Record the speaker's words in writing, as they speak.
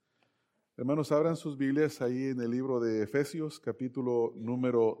Hermanos, abran sus Biblias ahí en el libro de Efesios, capítulo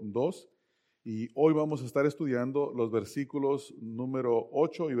número 2. Y hoy vamos a estar estudiando los versículos número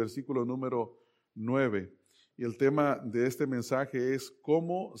 8 y versículo número 9. Y el tema de este mensaje es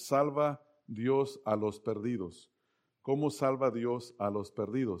 ¿cómo salva Dios a los perdidos? ¿Cómo salva Dios a los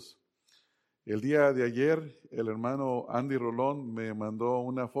perdidos? El día de ayer, el hermano Andy Rolón me mandó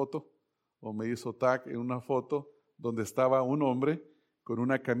una foto, o me hizo tag en una foto, donde estaba un hombre con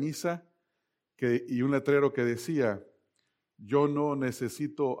una camisa y un letrero que decía: yo no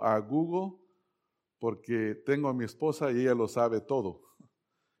necesito a Google porque tengo a mi esposa y ella lo sabe todo.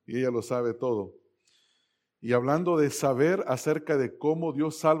 Y ella lo sabe todo. Y hablando de saber acerca de cómo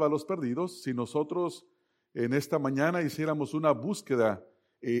Dios salva a los perdidos, si nosotros en esta mañana hiciéramos una búsqueda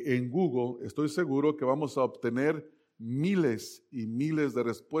en Google, estoy seguro que vamos a obtener miles y miles de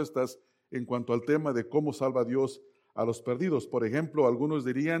respuestas en cuanto al tema de cómo salva Dios a los perdidos. Por ejemplo, algunos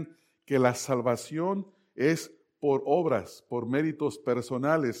dirían que la salvación es por obras, por méritos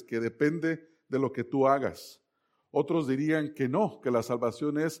personales, que depende de lo que tú hagas. Otros dirían que no, que la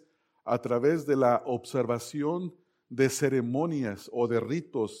salvación es a través de la observación de ceremonias o de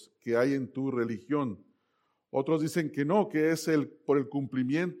ritos que hay en tu religión. Otros dicen que no, que es por el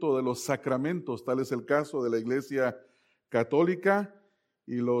cumplimiento de los sacramentos, tal es el caso de la Iglesia Católica.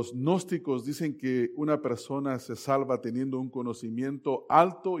 Y los gnósticos dicen que una persona se salva teniendo un conocimiento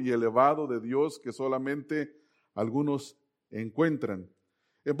alto y elevado de Dios que solamente algunos encuentran.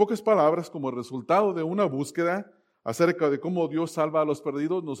 En pocas palabras, como resultado de una búsqueda acerca de cómo Dios salva a los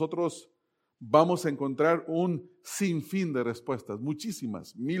perdidos, nosotros vamos a encontrar un sinfín de respuestas,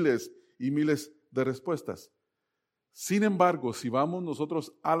 muchísimas, miles y miles de respuestas. Sin embargo, si vamos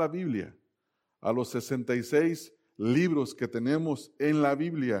nosotros a la Biblia, a los 66 libros que tenemos en la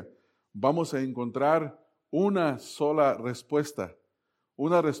Biblia, vamos a encontrar una sola respuesta,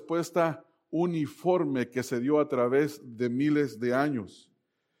 una respuesta uniforme que se dio a través de miles de años.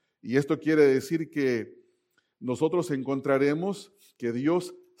 Y esto quiere decir que nosotros encontraremos que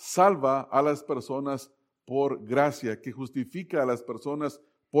Dios salva a las personas por gracia, que justifica a las personas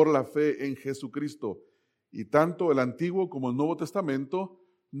por la fe en Jesucristo. Y tanto el Antiguo como el Nuevo Testamento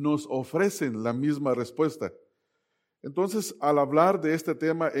nos ofrecen la misma respuesta. Entonces, al hablar de este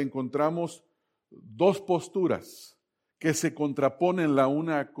tema, encontramos dos posturas que se contraponen la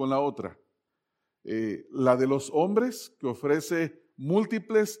una con la otra. La de los hombres, que ofrece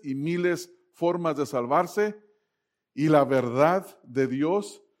múltiples y miles formas de salvarse, y la verdad de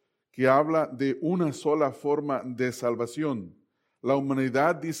Dios, que habla de una sola forma de salvación. La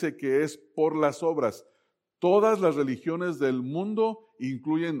humanidad dice que es por las obras. Todas las religiones del mundo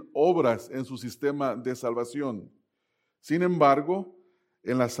incluyen obras en su sistema de salvación. Sin embargo,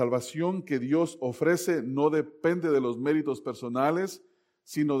 en la salvación que Dios ofrece no depende de los méritos personales,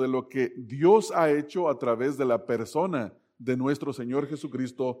 sino de lo que Dios ha hecho a través de la persona de nuestro Señor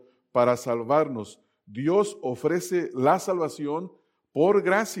Jesucristo para salvarnos. Dios ofrece la salvación por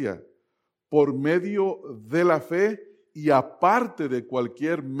gracia, por medio de la fe y aparte de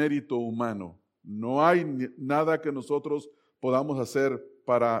cualquier mérito humano. No hay nada que nosotros podamos hacer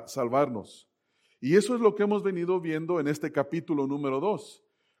para salvarnos. Y eso es lo que hemos venido viendo en este capítulo número 2,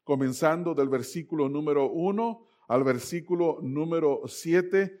 comenzando del versículo número 1 al versículo número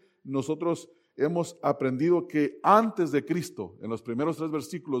 7. Nosotros hemos aprendido que antes de Cristo, en los primeros 3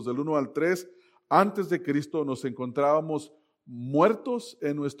 versículos del 1 al 3, antes de Cristo nos encontrábamos muertos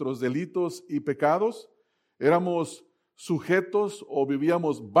en nuestros delitos y pecados, éramos sujetos o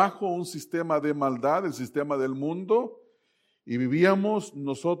vivíamos bajo un sistema de maldad, el sistema del mundo, y vivíamos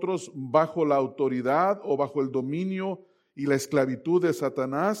nosotros bajo la autoridad o bajo el dominio y la esclavitud de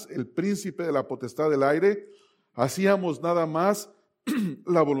Satanás, el príncipe de la potestad del aire. Hacíamos nada más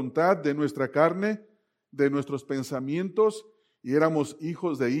la voluntad de nuestra carne, de nuestros pensamientos, y éramos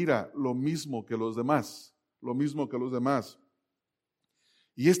hijos de ira, lo mismo que los demás.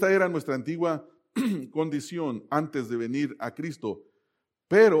 Y esta era nuestra antigua condición antes de venir a Cristo.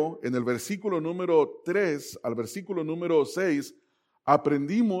 Pero en el versículo número 3 al versículo número 6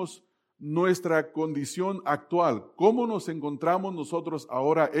 aprendimos nuestra condición actual, cómo nos encontramos nosotros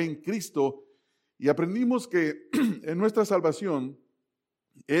ahora en Cristo, y aprendimos que en nuestra salvación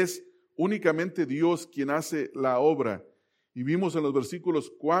es únicamente Dios quien hace la obra. Y vimos en los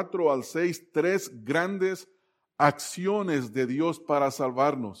versículos 4 al 6 3 grandes acciones de Dios para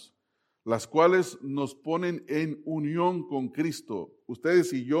salvarnos, las cuales nos ponen en unión con Cristo.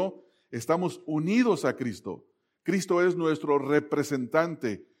 Ustedes y yo estamos unidos a Cristo. Cristo es nuestro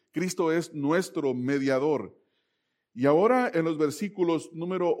representante. Cristo es nuestro mediador. Y ahora en los versículos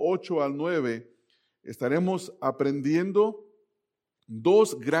número 8 al 9 estaremos aprendiendo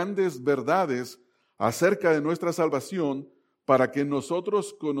dos grandes verdades acerca de nuestra salvación para que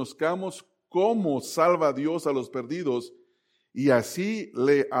nosotros conozcamos cómo salva Dios a los perdidos y así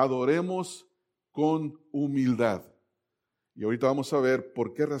le adoremos con humildad. Y ahorita vamos a ver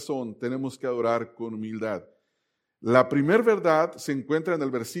por qué razón tenemos que adorar con humildad. La primera verdad se encuentra en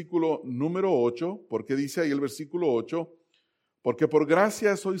el versículo número 8, porque dice ahí el versículo 8, porque por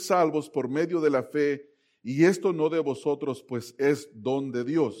gracia sois salvos por medio de la fe, y esto no de vosotros, pues es don de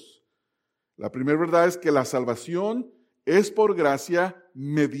Dios. La primera verdad es que la salvación es por gracia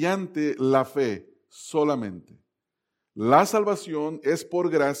mediante la fe solamente. La salvación es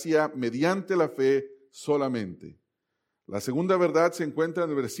por gracia mediante la fe solamente. La segunda verdad se encuentra en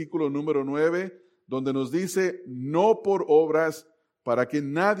el versículo número 9, donde nos dice, no por obras para que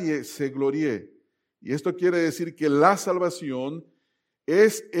nadie se gloríe. Y esto quiere decir que la salvación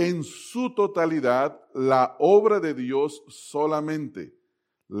es en su totalidad la obra de Dios solamente.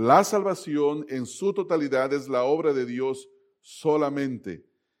 La salvación en su totalidad es la obra de Dios solamente.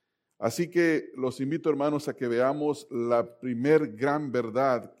 Así que los invito, hermanos, a que veamos la primer gran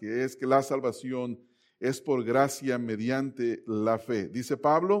verdad, que es que la salvación es por gracia mediante la fe. Dice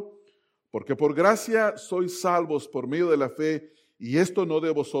Pablo, porque por gracia sois salvos por medio de la fe, y esto no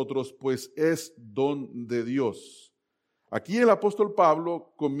de vosotros, pues es don de Dios. Aquí el apóstol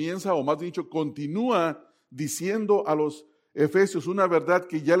Pablo comienza, o más dicho, continúa diciendo a los efesios una verdad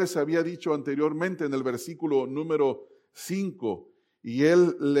que ya les había dicho anteriormente en el versículo número 5. Y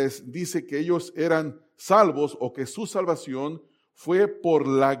él les dice que ellos eran salvos o que su salvación fue por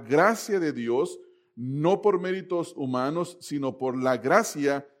la gracia de Dios, no por méritos humanos, sino por la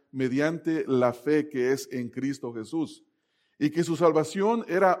gracia mediante la fe que es en Cristo Jesús. Y que su salvación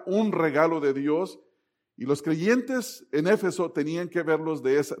era un regalo de Dios. Y los creyentes en Éfeso tenían que ver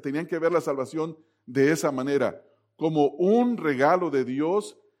la salvación de esa manera, como un regalo de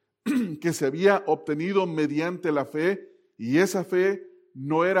Dios que se había obtenido mediante la fe, y esa fe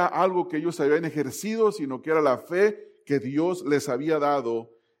no era algo que ellos habían ejercido, sino que era la fe que Dios les había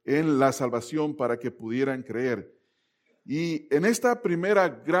dado en la salvación para que pudieran creer. Y en esta primera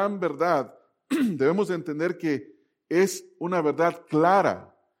gran verdad debemos de entender que es una verdad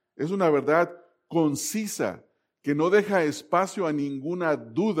clara, es una verdad concisa, que no deja espacio a ninguna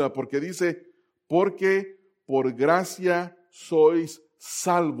duda, porque dice, porque por gracia sois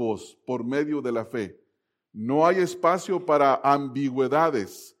salvos por medio de la fe. No hay espacio para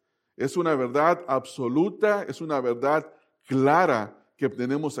ambigüedades. Es una verdad absoluta, es una verdad clara que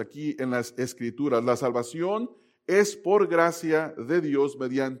tenemos aquí en las Escrituras. La salvación es por gracia de Dios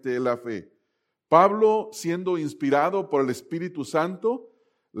mediante la fe. Pablo, siendo inspirado por el Espíritu Santo,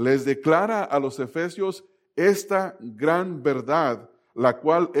 les declara a los efesios esta gran verdad, la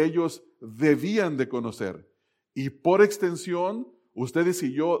cual ellos debían de conocer. Y por extensión, ustedes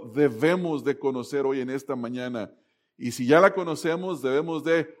y yo debemos de conocer hoy en esta mañana. Y si ya la conocemos, debemos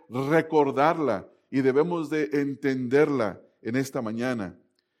de recordarla y debemos de entenderla en esta mañana.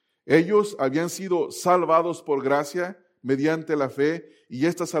 Ellos habían sido salvados por gracia mediante la fe, y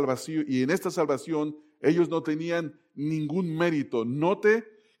en esta salvación ellos no tenían ningún mérito. Note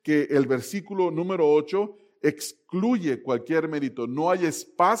que el versículo número 8 excluye cualquier mérito. No hay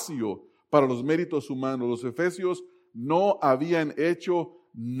espacio para los méritos humanos. Los efesios no habían hecho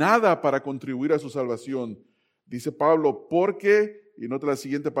nada para contribuir a su salvación. Dice Pablo, porque, y nota la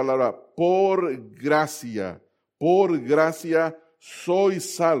siguiente palabra, por gracia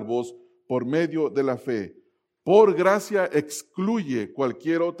sois salvos por medio de la fe. Por gracia excluye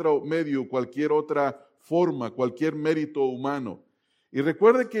cualquier otro medio, cualquier otra forma, cualquier mérito humano. Y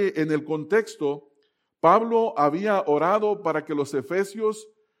recuerde que en el contexto, Pablo había orado para que los efesios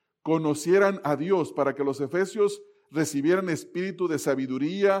conocieran a Dios, para que los efesios recibieran espíritu de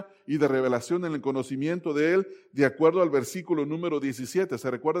sabiduría y de revelación en el conocimiento de Él, de acuerdo al versículo número 17.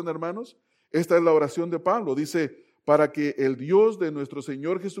 ¿Se recuerdan, hermanos? Esta es la oración de Pablo. Dice, para que el Dios de nuestro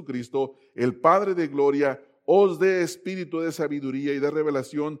Señor Jesucristo, el Padre de gloria, os dé espíritu de sabiduría y de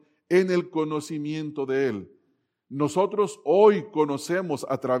revelación en el conocimiento de Él. Nosotros hoy conocemos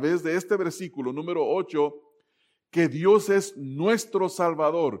a través de este versículo número 8 que Dios es nuestro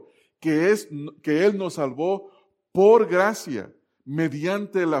Salvador, que Él nos salvó por gracia,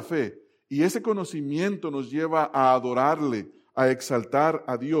 mediante la fe. Y ese conocimiento nos lleva a adorarle, a exaltar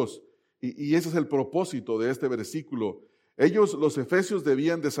a Dios. Y ese es el propósito de este versículo. Ellos, los efesios,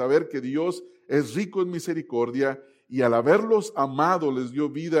 debían de saber que Dios es rico en misericordia y al haberlos amado les dio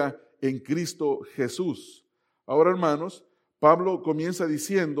vida en Cristo Jesús. Ahora, hermanos, Pablo comienza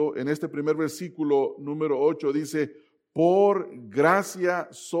diciendo en este primer versículo número 8, dice, por gracia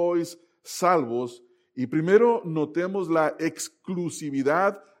sois salvos, Y primero notemos la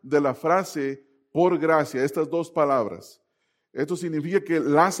exclusividad de la frase por gracia, estas dos palabras. Esto significa que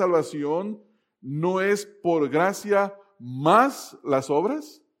la salvación no es por gracia más las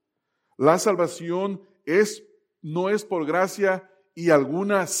obras. La salvación no es por gracia y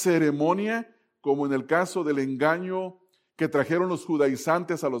alguna ceremonia, como en el caso del engaño que trajeron los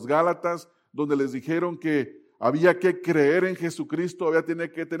judaizantes a los Gálatas, donde les dijeron que había que creer en Jesucristo, había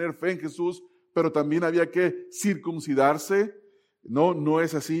que tener fe en Jesús, pero también había que circuncidarse. No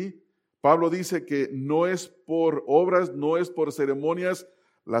es así. Pablo dice que no es por obras, no es por ceremonias.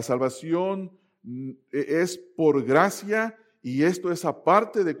 La salvación es por gracia, y esto es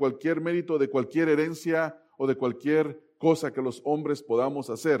aparte de cualquier mérito, de cualquier herencia o de cualquier cosa que los hombres podamos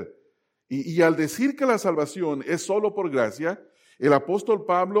hacer. Y al decir que la salvación es solo por gracia, el apóstol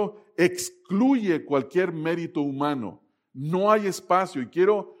Pablo excluye cualquier mérito humano. No hay espacio, y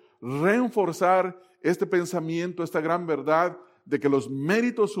quiero reforzar este pensamiento, esta gran verdad de que los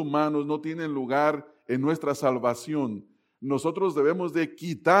méritos humanos no tienen lugar en nuestra salvación. Nosotros debemos de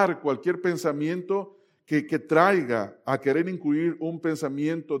quitar cualquier pensamiento que traiga a querer incluir un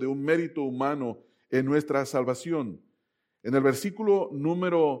pensamiento de un mérito humano en nuestra salvación. En el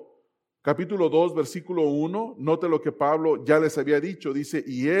capítulo 2, versículo 1, note lo que Pablo ya les había dicho. Dice,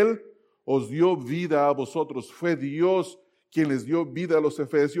 y Él os dio vida a vosotros. Fue Dios quien les dio vida a los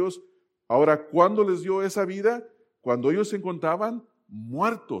efesios. Ahora, ¿cuándo les dio esa vida? Cuando ellos se encontraban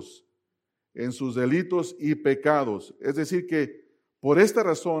muertos en sus delitos y pecados. Es decir que por esta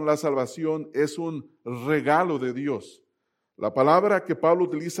razón la salvación es un regalo de Dios. La palabra que Pablo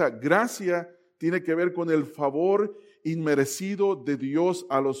utiliza, gracia, tiene que ver con el favor inmerecido de Dios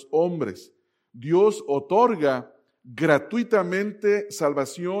a los hombres. Dios otorga gratuitamente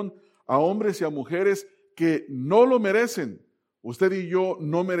salvación a hombres y a mujeres que no lo merecen. Usted y yo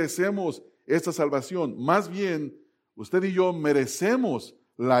no merecemos esta salvación. Más bien, usted y yo merecemos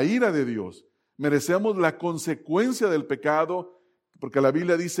la ira de Dios. Merecemos la consecuencia del pecado, porque la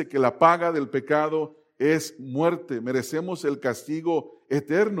Biblia dice que la paga del pecado es muerte. Merecemos el castigo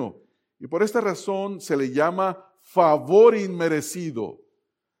eterno. Y por esta razón se le llama favor inmerecido.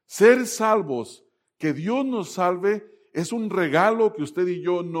 Ser salvos, que Dios nos salve, es un regalo que usted y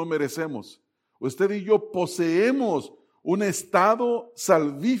yo no merecemos. Usted y yo poseemos un estado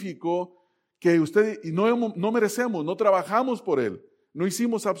salvífico que usted y no merecemos, no trabajamos por él. No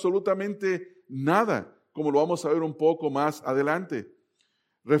hicimos absolutamente nada, como lo vamos a ver un poco más adelante.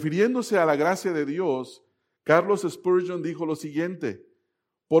 Refiriéndose a la gracia de Dios, Carlos Spurgeon dijo lo siguiente: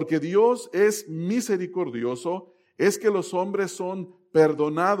 porque Dios es misericordioso, es que los hombres son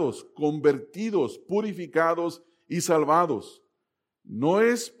perdonados, convertidos, purificados y salvados. No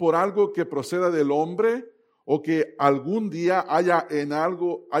es por algo que proceda del hombre o que algún día haya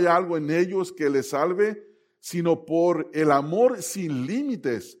algo en ellos que les salve, sino por el amor sin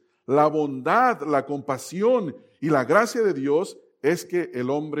límites, la bondad, la compasión y la gracia de Dios es que el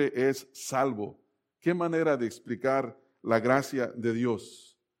hombre es salvo. ¿Qué manera de explicar la gracia de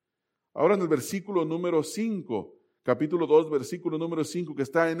Dios? Ahora en el versículo número 5, capítulo 2, versículo número 5, que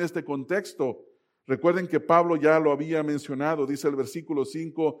está en este contexto, recuerden que Pablo ya lo había mencionado, dice el versículo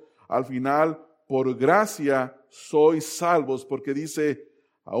 5 al final, por gracia sois salvos, porque dice,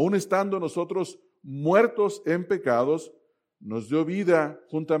 aun estando nosotros muertos en pecados, nos dio vida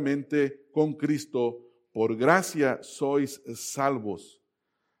juntamente con Cristo, por gracia sois salvos.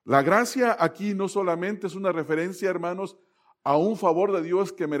 La gracia aquí no solamente es una referencia, hermanos, a un favor de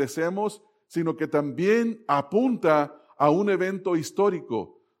Dios que merecemos, sino que también apunta a un evento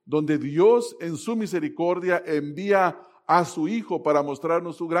histórico, donde Dios en su misericordia envía a su Hijo para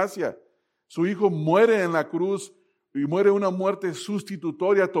mostrarnos su gracia. Su Hijo muere en la cruz y muere una muerte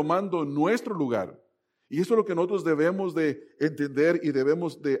sustitutoria tomando nuestro lugar. Y eso es lo que nosotros debemos de entender y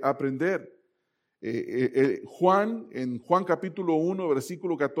debemos de aprender. Juan, en Juan capítulo 1,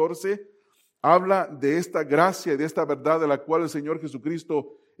 versículo 14, habla de esta gracia y de esta verdad de la cual el Señor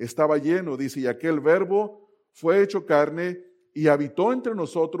Jesucristo estaba lleno. Dice, y aquel verbo fue hecho carne y habitó entre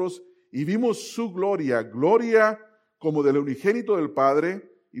nosotros y vimos su gloria, gloria como del unigénito del Padre.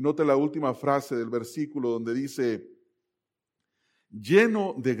 Y note la última frase del versículo donde dice,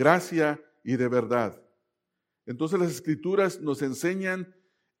 lleno de gracia y de verdad. Entonces las Escrituras nos enseñan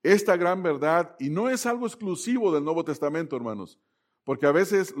esta gran verdad y no es algo exclusivo del Nuevo Testamento, hermanos, porque a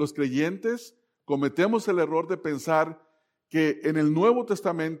veces los creyentes cometemos el error de pensar que en el Nuevo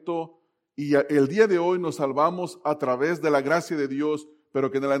Testamento y el día de hoy nos salvamos a través de la gracia de Dios,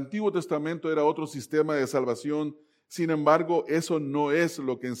 pero que en el Antiguo Testamento era otro sistema de salvación. Sin embargo, eso no es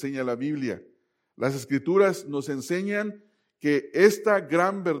lo que enseña la Biblia. Las Escrituras nos enseñan que esta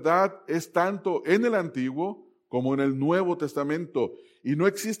gran verdad es tanto en el Antiguo como en el Nuevo Testamento. Y no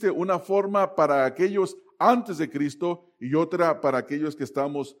existe una forma para aquellos antes de Cristo y otra para aquellos que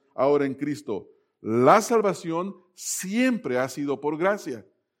estamos ahora en Cristo. La salvación siempre ha sido por gracia.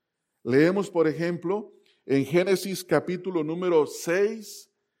 Leemos, por ejemplo, en Génesis capítulo número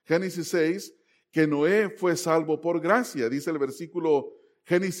 6, Génesis 6, que Noé fue salvo por gracia. Dice el versículo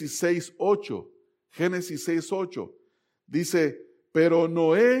Génesis 6:8. Génesis 6:8. Dice, pero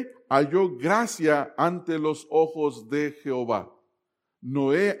Noé halló gracia ante los ojos de Jehová.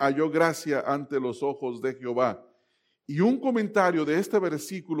 Noé halló gracia ante los ojos de Jehová. Y un comentario de este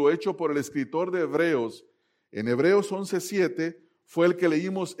versículo hecho por el escritor de Hebreos, en Hebreos 11:7, fue el que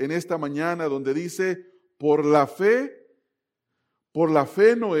leímos en esta mañana, donde dice, por la fe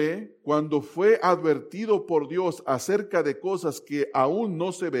Noé, cuando fue advertido por Dios acerca de cosas que aún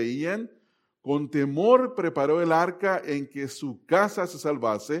no se veían, con temor preparó el arca en que su casa se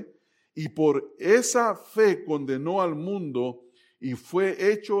salvase, y por esa fe condenó al mundo y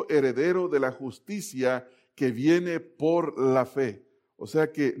fue hecho heredero de la justicia que viene por la fe. O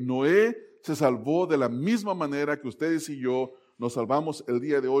sea que Noé se salvó de la misma manera que ustedes y yo nos salvamos el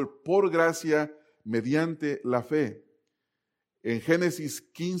día de hoy por gracia mediante la fe. En Génesis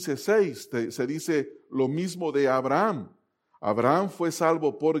 15:6 se dice lo mismo de Abraham. Abraham fue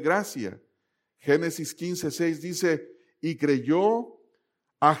salvo por gracia. Génesis 15:6 dice, y creyó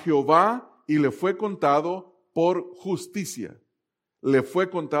a Jehová y le fue contado por justicia. Le fue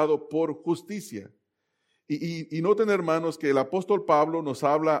contado por justicia. Y noten, hermanos, que el apóstol Pablo nos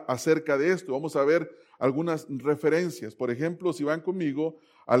habla acerca de esto. Vamos a ver algunas referencias. Por ejemplo, si van conmigo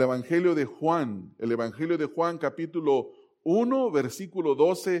al Evangelio de Juan, el Evangelio de Juan capítulo 1, versículo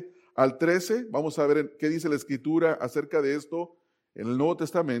 12 al 13. Vamos a ver qué dice la Escritura acerca de esto en el Nuevo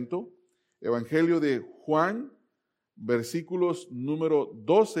Testamento. Evangelio de Juan, versículos número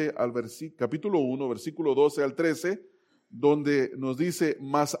 12 al capítulo 1, versículo 12 al 13, donde nos dice,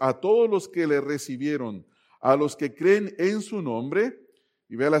 mas a todos los que le recibieron, a los que creen en su nombre,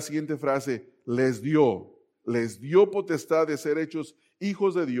 y vea la siguiente frase, les dio potestad de ser hechos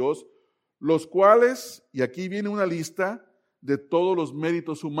hijos de Dios, los cuales, y aquí viene una lista de todos los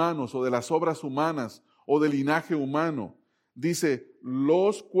méritos humanos o de las obras humanas o del linaje humano. Dice,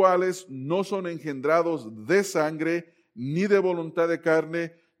 los cuales no son engendrados de sangre, ni de voluntad de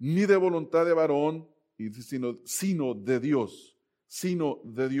carne, ni de voluntad de varón, sino de Dios.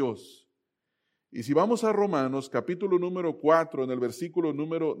 Y si vamos a Romanos, capítulo número 4, en el versículo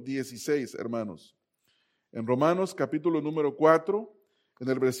número 16, hermanos. En Romanos, capítulo número 4, en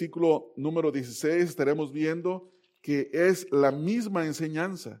el versículo número 16, estaremos viendo que es la misma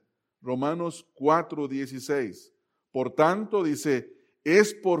enseñanza. Romanos 4, 16. Por tanto, dice,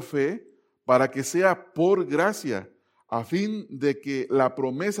 es por fe, para que sea por gracia, a fin de que la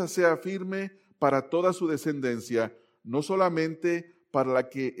promesa sea firme para toda su descendencia, no solamente para la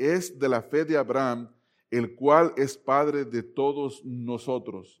que es de la fe de Abraham, el cual es padre de todos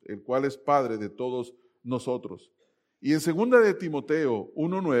nosotros, Y en 2 de Timoteo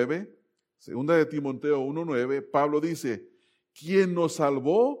 1:9, Pablo dice, quien nos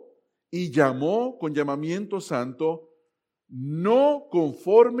salvó y llamó con llamamiento santo, no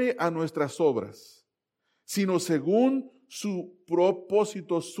conforme a nuestras obras, sino según su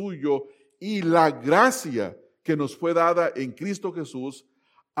propósito suyo y la gracia que nos fue dada en Cristo Jesús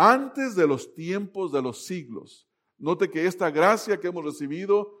antes de los tiempos de los siglos. Note que esta gracia que hemos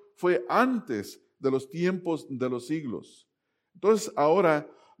recibido fue antes de los tiempos de los siglos. Entonces, ahora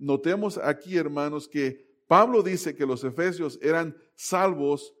notemos aquí, hermanos, que Pablo dice que los efesios eran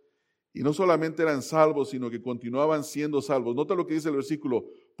salvos, y no solamente eran salvos, sino que continuaban siendo salvos. Nota lo que dice el versículo,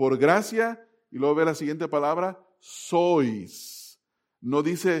 por gracia, y luego ve la siguiente palabra, sois. No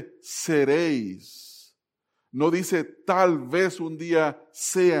dice seréis. No dice tal vez un día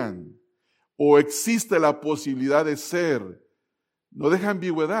sean, o existe la posibilidad de ser. No deja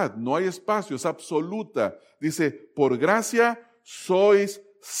ambigüedad, no hay espacio, es absoluta. Dice, por gracia sois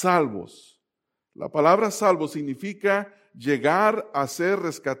salvos. La palabra salvo significa llegar a ser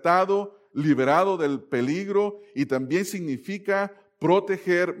rescatado, liberado del peligro, y también significa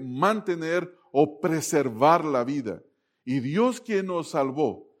proteger, mantener o preservar la vida. Y Dios, quien nos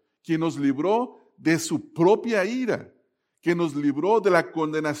salvó, quien nos libró de su propia ira, que nos libró de la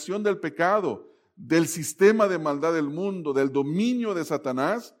condenación del pecado, del sistema de maldad del mundo, del dominio de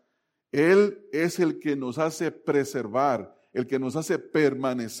Satanás, Él es el que nos hace preservar, el que nos hace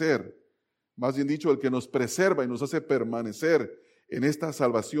permanecer. Más bien dicho, el que nos preserva y nos hace permanecer en esta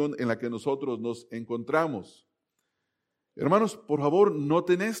salvación en la que nosotros nos encontramos. Hermanos, por favor,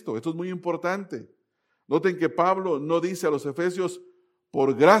 noten esto es muy importante. Noten que Pablo no dice a los efesios,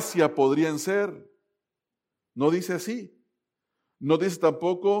 por gracia podrían ser. No dice así. No dice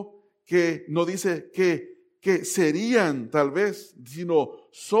tampoco no dice que serían tal vez, sino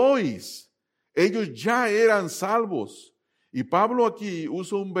sois. Ellos ya eran salvos. Y Pablo aquí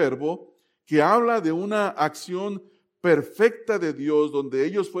usa un verbo que habla de una acción perfecta de Dios, donde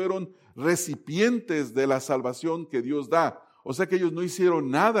ellos fueron recipientes de la salvación que Dios da. O sea que ellos no hicieron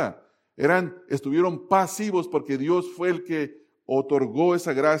nada, estuvieron pasivos porque Dios fue el que otorgó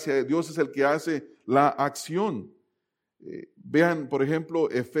esa gracia, Dios es el que hace la acción. Vean, por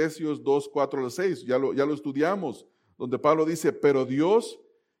ejemplo, Efesios 2, 4 al 6, ya lo estudiamos, donde Pablo dice, pero Dios,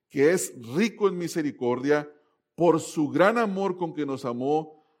 que es rico en misericordia, por su gran amor con que nos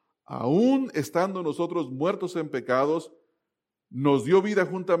amó, aun estando nosotros muertos en pecados, nos dio vida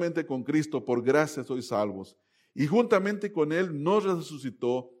juntamente con Cristo, por gracia sois salvos. Y juntamente con Él nos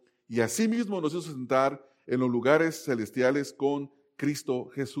resucitó y asimismo nos hizo sentar en los lugares celestiales con Cristo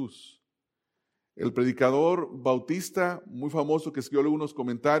Jesús. El predicador bautista muy famoso que escribió algunos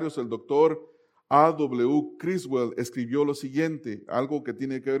comentarios, el doctor A.W. Criswell, escribió lo siguiente, algo que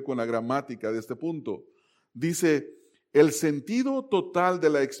tiene que ver con la gramática de este punto. Dice, el sentido total de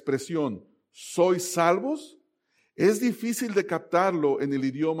la expresión ¿sois salvos? Es difícil de captarlo en el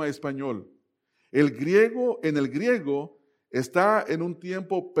idioma español. En el griego está en un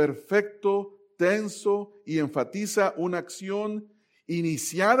tiempo perfecto, tenso y enfatiza una acción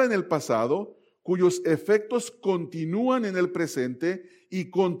iniciada en el pasado, cuyos efectos continúan en el presente y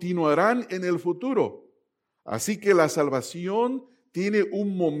continuarán en el futuro. Así que la salvación tiene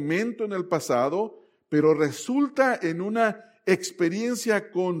un momento en el pasado, pero resulta en una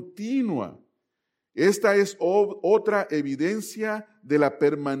experiencia continua. Esta es otra evidencia de la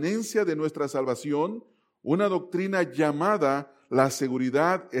permanencia de nuestra salvación, una doctrina llamada la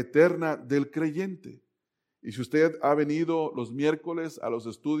seguridad eterna del creyente. Y si usted ha venido los miércoles a los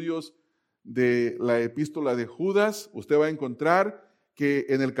estudios de la epístola de Judas, usted va a encontrar que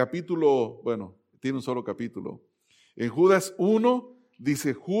en el capítulo, tiene un solo capítulo. En Judas 1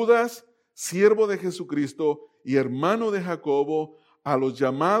 dice, Judas, siervo de Jesucristo y hermano de Jacobo, a los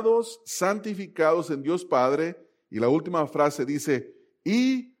llamados, santificados en Dios Padre, y la última frase dice,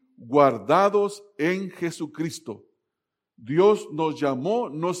 y guardados en Jesucristo. Dios nos llamó,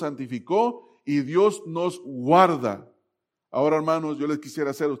 nos santificó y Dios nos guarda. Ahora, hermanos, yo les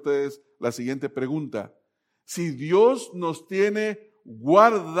quisiera hacer a ustedes la siguiente pregunta. Si Dios nos tiene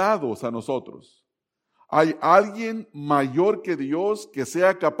guardados a nosotros, ¿hay alguien mayor que Dios que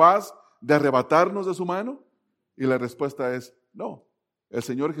sea capaz de arrebatarnos de su mano? Y la respuesta es no. El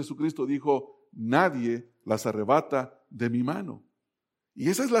Señor Jesucristo dijo, nadie las arrebata de mi mano. Y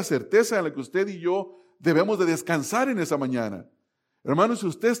esa es la certeza en la que usted y yo debemos de descansar en esa mañana. Hermanos, si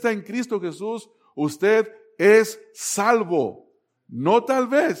usted está en Cristo Jesús, usted es salvo. No tal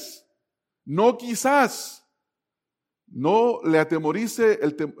vez, no quizás. No le atemorice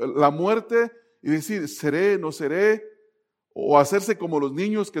la muerte y decir, seré, no seré, o hacerse como los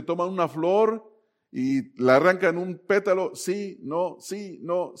niños que toman una flor y la arrancan un pétalo, sí, no, sí,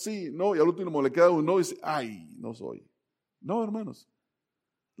 no, sí, no, y al último le queda un no y dice, ay, no soy. No, hermanos,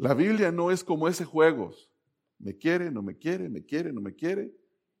 la Biblia no es como ese juego. ¿Me quiere, no me quiere, me quiere, no me quiere?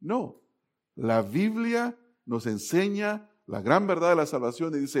 No, la Biblia nos enseña la gran verdad de la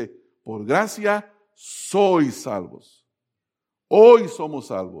salvación y dice, por gracia sois salvos. Hoy somos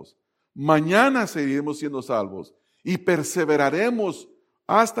salvos. Mañana seguiremos siendo salvos y perseveraremos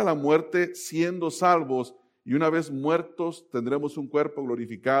hasta la muerte siendo salvos, y una vez muertos tendremos un cuerpo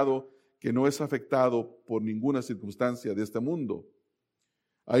glorificado que no es afectado por ninguna circunstancia de este mundo.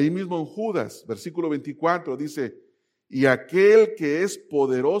 Ahí mismo en Judas, versículo 24, dice, y aquel que es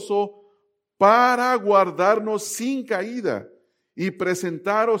poderoso para guardarnos sin caída y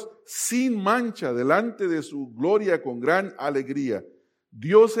presentaros sin mancha delante de su gloria con gran alegría.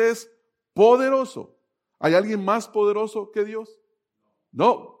 Dios es poderoso. ¿Hay alguien más poderoso que Dios?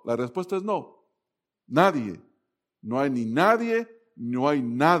 No, la respuesta es no. Nadie. No hay ni nadie, no hay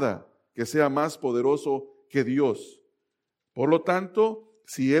nada que sea más poderoso que Dios. Por lo tanto,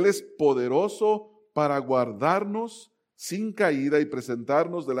 si Él es poderoso para guardarnos sin caída y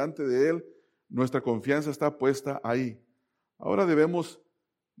presentarnos delante de Él, nuestra confianza está puesta ahí. Ahora debemos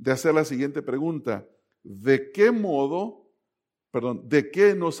de hacer la siguiente pregunta. ¿De qué nos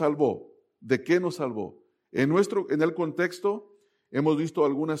salvó? ¿De qué nos salvó? En el contexto hemos visto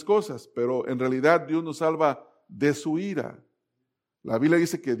algunas cosas, pero en realidad Dios nos salva de su ira. La Biblia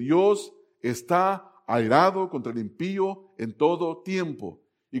dice que Dios está airado contra el impío en todo tiempo.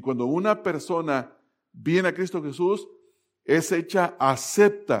 Y cuando una persona viene a Cristo Jesús, es hecha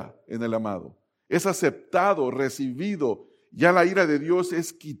acepta en el amado. es aceptado, recibido. Ya la ira de Dios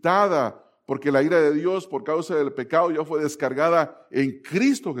es quitada, porque la ira de Dios por causa del pecado ya fue descargada en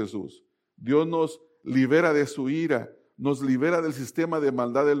Cristo Jesús. Dios nos libera de su ira, nos libera del sistema de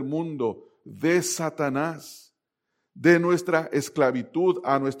maldad del mundo, de Satanás, de nuestra esclavitud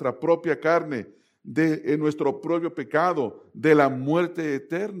a nuestra propia carne, de nuestro propio pecado, de la muerte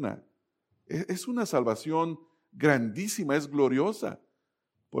eterna. Es una salvación grandísima, es gloriosa.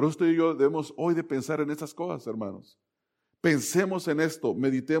 Por eso usted y yo debemos hoy de pensar en estas cosas, hermanos. Pensemos en esto,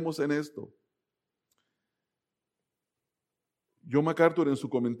 meditemos en esto. John MacArthur, en su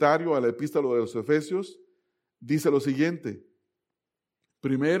comentario a la epístola de los Efesios, dice lo siguiente: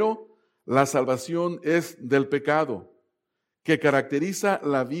 primero, la salvación es del pecado, que caracteriza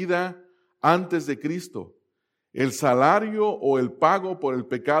la vida antes de Cristo. El salario o el pago por el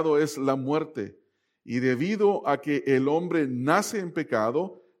pecado es la muerte, y debido a que el hombre nace en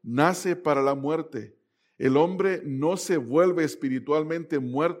pecado, nace para la muerte. El hombre no se vuelve espiritualmente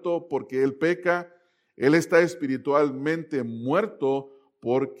muerto porque él peca, él está espiritualmente muerto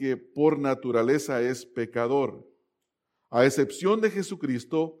porque por naturaleza es pecador. A excepción de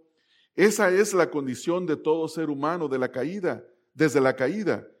Jesucristo, esa es la condición de todo ser humano de la caída, desde la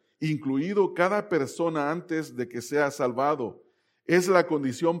caída, incluido cada persona antes de que sea salvado. Es la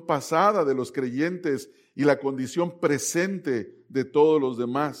condición pasada de los creyentes y la condición presente de todos los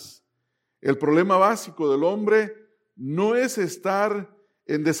demás. El problema básico del hombre no es estar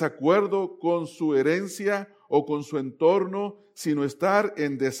en desacuerdo con su herencia o con su entorno, sino estar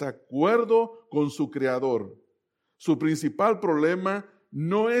en desacuerdo con su Creador. Su principal problema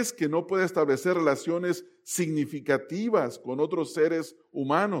no es que no puede establecer relaciones significativas con otros seres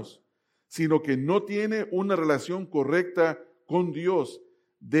humanos, sino que no tiene una relación correcta con Dios,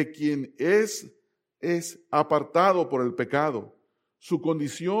 de quien es apartado por el pecado. Su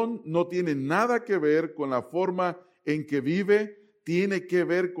condición no tiene nada que ver con la forma en que vive, tiene que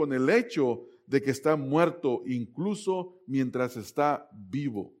ver con el hecho de que está muerto incluso mientras está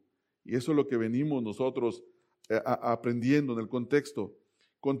vivo. Y eso es lo que venimos nosotros aprendiendo en el contexto.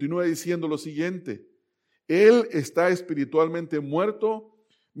 Continúa diciendo lo siguiente: él está espiritualmente muerto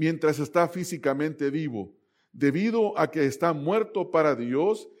mientras está físicamente vivo. Debido a que está muerto para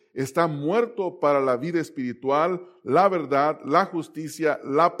Dios, está muerto para la vida espiritual, la verdad, la justicia,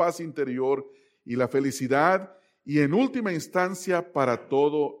 la paz interior y la felicidad, y en última instancia para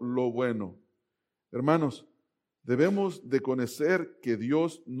todo lo bueno. Hermanos, debemos de conocer que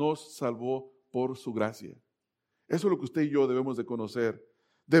Dios nos salvó por su gracia. Eso es lo que usted y yo debemos de conocer.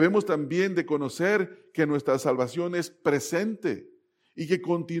 Debemos también de conocer que nuestra salvación es presente y que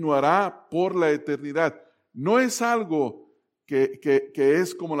continuará por la eternidad. No es algo que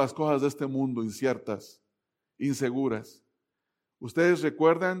es como las cosas de este mundo, inciertas, inseguras. Ustedes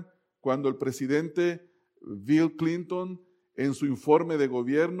recuerdan cuando el presidente Bill Clinton en su informe de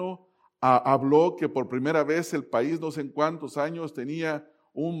gobierno habló que por primera vez el país no sé en cuántos años tenía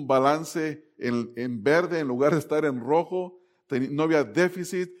un balance en verde en lugar de estar en rojo, no había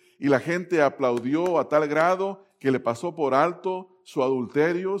déficit, y la gente aplaudió a tal grado que le pasó por alto su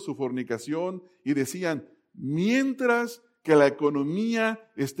adulterio, su fornicación, y decían: mientras que la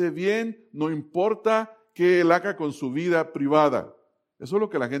economía esté bien, no importa qué él haga con su vida privada. Eso es lo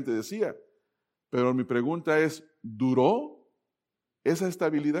que la gente decía. Pero mi pregunta es, ¿duró esa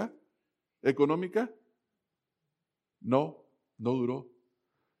estabilidad económica? No, no duró.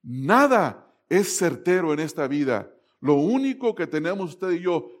 Nada es certero en esta vida. Lo único que tenemos usted y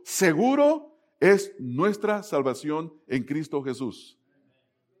yo seguro es nuestra salvación en Cristo Jesús.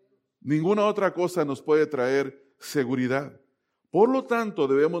 Ninguna otra cosa nos puede traer seguridad. Por lo tanto,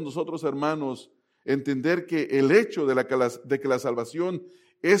 debemos nosotros, hermanos, entender que el hecho de que la salvación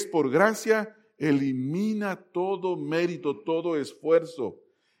es por gracia elimina todo mérito, todo esfuerzo.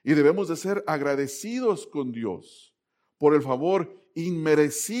 Y debemos de ser agradecidos con Dios por el favor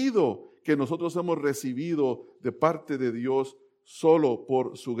inmerecido que nosotros hemos recibido de parte de Dios solo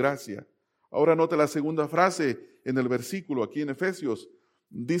por su gracia. Ahora note la segunda frase en el versículo aquí en Efesios.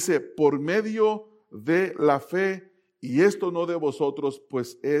 Dice, por medio de la fe, y esto no de vosotros,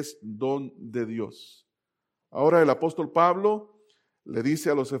 pues es don de Dios. Ahora el apóstol Pablo le dice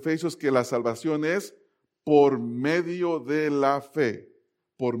a los efesios que la salvación es por medio de la fe,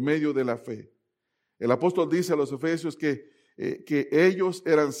 por medio de la fe. El apóstol dice a los efesios que ellos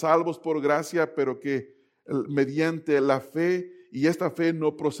eran salvos por gracia, pero que mediante la fe, y esta fe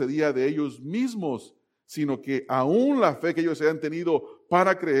no procedía de ellos mismos, sino que aún la fe que ellos habían tenido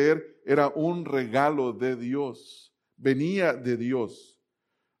para creer era un regalo de Dios, venía de Dios.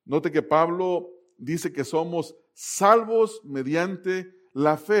 Note que Pablo dice que somos salvos mediante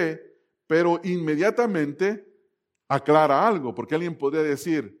la fe, pero inmediatamente aclara algo, porque alguien podría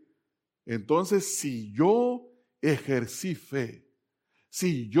decir, entonces si yo ejercí fe,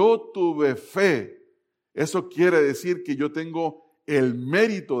 si yo tuve fe, eso quiere decir que yo tengo el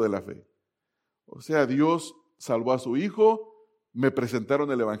mérito de la fe. O sea, Dios salvó a su Hijo, me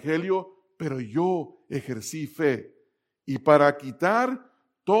presentaron el Evangelio, pero yo ejercí fe. Y para quitar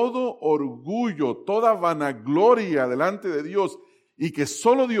todo orgullo, toda vanagloria delante de Dios y que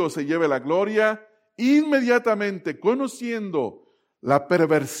solo Dios se lleve la gloria, inmediatamente conociendo la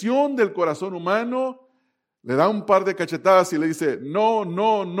perversión del corazón humano, le da un par de cachetadas y le dice, no,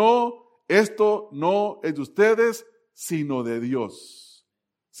 no, no, esto no es de ustedes, sino de Dios,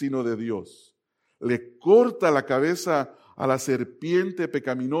 sino de Dios. Le corta la cabeza a la serpiente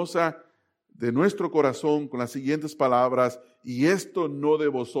pecaminosa de nuestro corazón con las siguientes palabras, y esto no de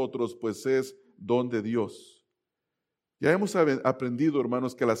vosotros, pues es don de Dios. Ya hemos aprendido,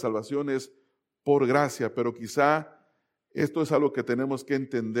 hermanos, que la salvación es por gracia, pero quizá esto es algo que tenemos que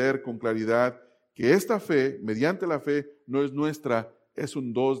entender con claridad, que esta fe, mediante la fe, no es nuestra, es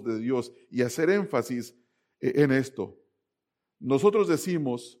un don de Dios, y hacer énfasis en esto. Nosotros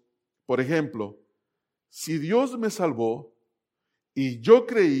decimos, por ejemplo, si Dios me salvó y yo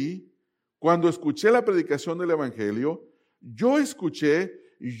creí, cuando escuché la predicación del Evangelio, yo escuché,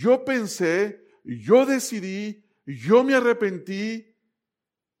 yo pensé, yo decidí, yo me arrepentí.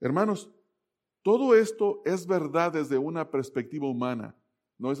 Hermanos, todo esto es verdad desde una perspectiva humana,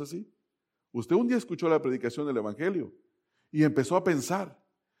 ¿no es así? Usted un día escuchó la predicación del Evangelio y empezó a pensar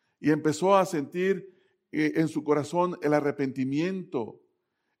y empezó a sentir en su corazón el arrepentimiento,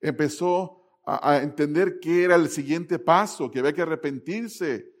 empezó a entender qué era el siguiente paso, que había que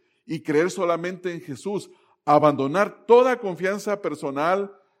arrepentirse y creer solamente en Jesús, abandonar toda confianza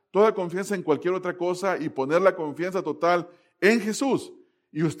personal, toda confianza en cualquier otra cosa y poner la confianza total en Jesús.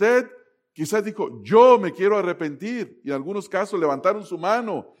 Y usted quizás dijo, yo me quiero arrepentir, y en algunos casos levantaron su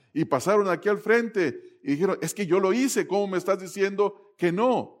mano y pasaron aquí al frente y dijeron, es que yo lo hice, ¿cómo me estás diciendo que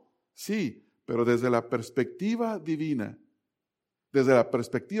no? Sí, pero desde la perspectiva divina,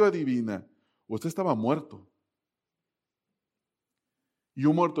 usted estaba muerto. Y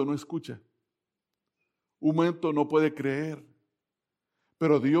un muerto no escucha. Un muerto no puede creer.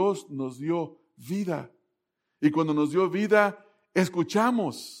 Pero Dios nos dio vida. Y cuando nos dio vida,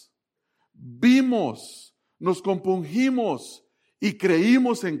 escuchamos, vimos, nos compungimos y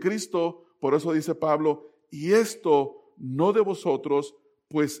creímos en Cristo. Por eso dice Pablo, y esto no de vosotros,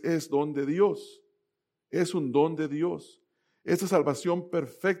 pues es don de Dios. Es un don de Dios. Esta salvación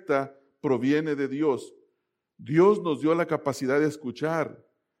perfecta proviene de Dios. Dios nos dio la capacidad de escuchar.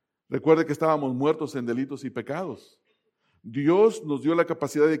 Recuerde que estábamos muertos en delitos y pecados. Dios nos dio la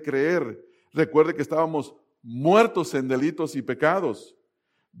capacidad de creer. Recuerde que estábamos muertos en delitos y pecados.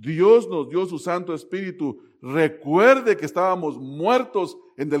 Dios nos dio su Santo Espíritu. Recuerde que estábamos muertos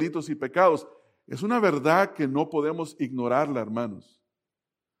en delitos y pecados. Es una verdad que no podemos ignorarla, hermanos.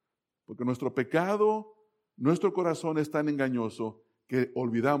 Porque nuestro pecado, nuestro corazón es tan engañoso que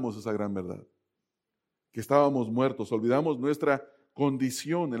olvidamos esa gran verdad. Que estábamos muertos, olvidamos nuestra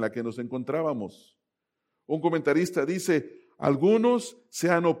condición en la que nos encontrábamos. Un comentarista dice, algunos se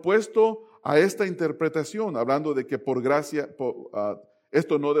han opuesto a esta interpretación, hablando de que por gracia,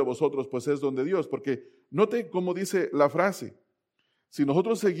 esto no de vosotros, pues es don de Dios, porque note cómo dice la frase. Si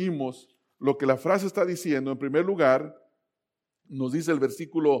nosotros seguimos lo que la frase está diciendo, en primer lugar, nos dice el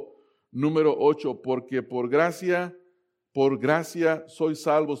versículo número 8, porque por gracia sois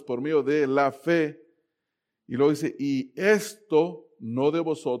salvos por medio de la fe. Y luego dice, y esto no de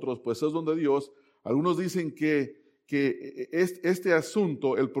vosotros, pues es don de Dios. Algunos dicen que este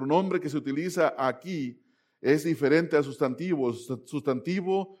asunto, el pronombre que se utiliza aquí, es diferente al sustantivo.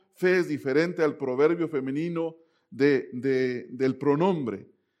 Sustantivo, fe, es diferente al proverbio femenino del pronombre.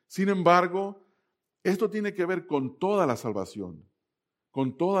 Sin embargo, esto tiene que ver con toda la salvación.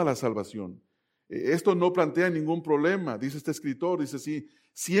 Con toda la salvación. Esto no plantea ningún problema, dice este escritor, dice así,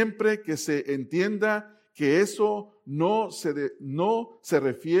 siempre que se entienda que eso no se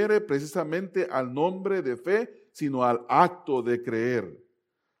refiere precisamente al nombre de fe, sino al acto de creer.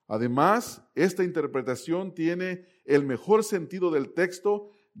 Además, esta interpretación tiene el mejor sentido del texto,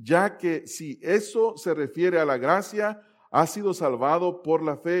 ya que si eso se refiere a la gracia, ha sido salvado por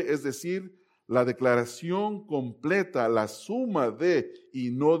la fe, es decir, la declaración completa, la suma de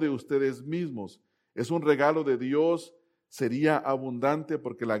y no de ustedes mismos. Es un regalo de Dios, sería abundante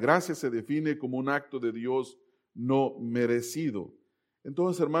porque la gracia se define como un acto de Dios no merecido.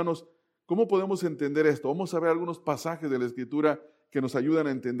 Entonces, hermanos, ¿cómo podemos entender esto? Vamos a ver algunos pasajes de la Escritura que nos ayudan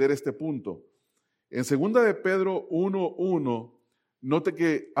a entender este punto. En 2 de Pedro 1:1 Note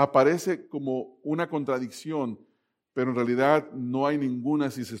que aparece como una contradicción, pero en realidad no hay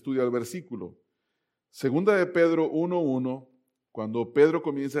ninguna si se estudia el versículo. Segunda de Pedro 1:1, cuando Pedro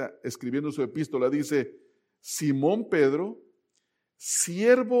comienza escribiendo su epístola, dice: Simón Pedro,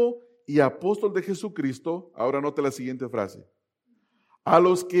 siervo y apóstol de Jesucristo. Ahora note la siguiente frase: a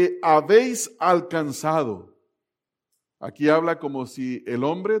los que habéis alcanzado. Aquí habla como si el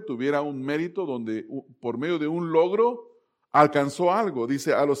hombre tuviera un mérito donde por medio de un logro alcanzó algo.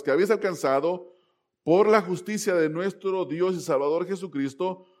 Dice: a los que habéis alcanzado por la justicia de nuestro Dios y Salvador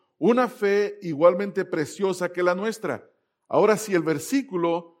Jesucristo, una fe igualmente preciosa que la nuestra. Ahora, si el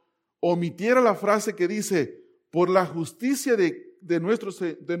versículo omitiera la frase que dice: por la justicia de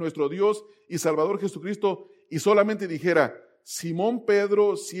nuestro Dios y Salvador Jesucristo, y solamente dijera: Simón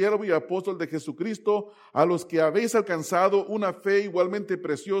Pedro, siervo y apóstol de Jesucristo, a los que habéis alcanzado una fe igualmente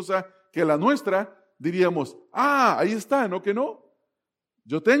preciosa que la nuestra, diríamos: ahí está, ¿no que no?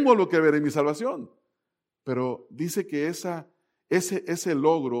 Yo tengo lo que ver en mi salvación. Pero dice que ese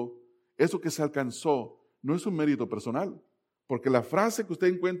logro, eso que se alcanzó, no es un mérito personal. Porque la frase que usted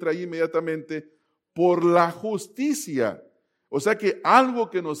encuentra ahí inmediatamente: por la justicia. O sea que algo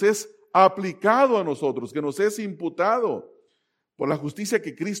que nos es aplicado a nosotros, que nos es imputado, por la justicia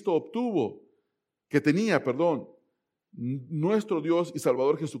que Cristo obtuvo, que tenía, nuestro Dios y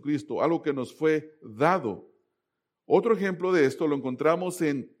Salvador Jesucristo, algo que nos fue dado. Otro ejemplo de esto lo encontramos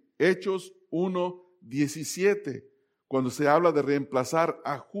en Hechos 1:17, cuando se habla de reemplazar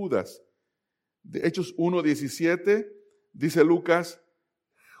a Judas. De Hechos 1:17, dice Lucas: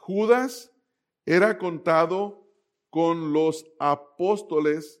 Judas era contado con los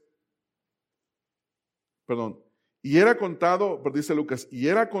apóstoles, y era contado, dice Lucas, y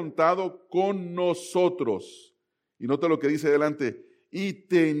era contado con nosotros. Y nota lo que dice adelante: y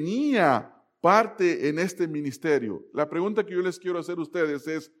tenía parte en este ministerio. La pregunta que yo les quiero hacer a ustedes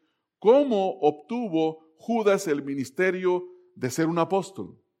es: ¿cómo obtuvo Judas el ministerio de ser un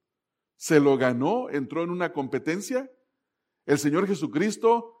apóstol? ¿Se lo ganó? ¿Entró en una competencia? El Señor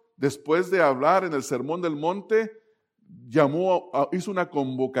Jesucristo, después de hablar en el Sermón del Monte, hizo una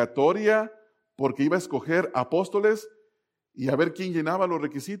convocatoria porque iba a escoger apóstoles y a ver quién llenaba los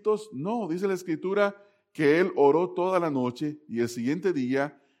requisitos. No, dice la Escritura que él oró toda la noche y el siguiente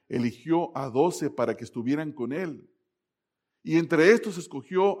día eligió a 12 para que estuvieran con él. Y entre estos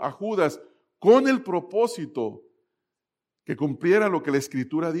escogió a Judas con el propósito que cumpliera lo que la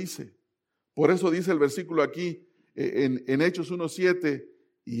Escritura dice. Por eso dice el versículo aquí en Hechos 1:7,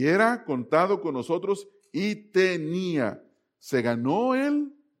 y era contado con nosotros y tenía. ¿Se ganó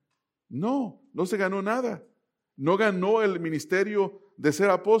él? No, no se ganó nada. No ganó el ministerio de ser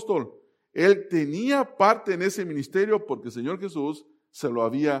apóstol. Él tenía parte en ese ministerio porque el Señor Jesús se lo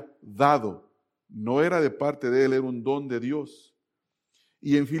había dado. No era de parte de él, era un don de Dios.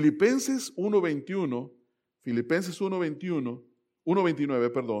 Y en Filipenses 1:29, Filipenses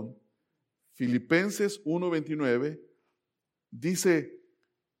 1:29 dice: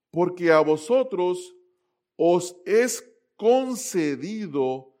 porque a vosotros os es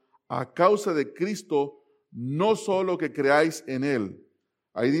concedido a causa de Cristo, no solo que creáis en Él.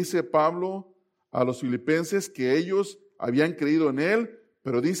 Ahí dice Pablo a los filipenses que ellos habían creído en Él,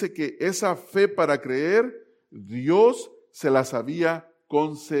 pero dice que esa fe para creer, Dios se las había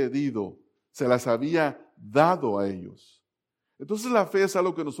concedido, se las había dado a ellos. Entonces la fe es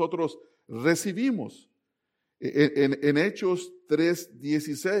algo que nosotros recibimos. En Hechos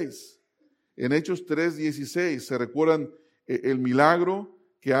 3:16, en Hechos 3:16, ¿se recuerdan el milagro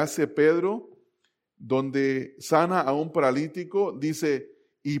que hace Pedro, donde sana a un paralítico? Dice: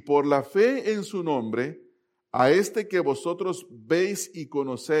 y por la fe en su nombre, a este que vosotros veis y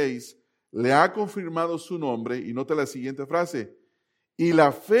conocéis, le ha confirmado su nombre. Y nota la siguiente frase: y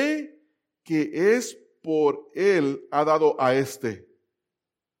la fe que es por él ha dado a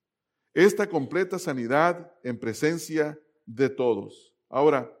esta completa sanidad en presencia de todos.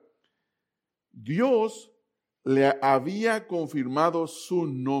 Ahora, Dios le había confirmado su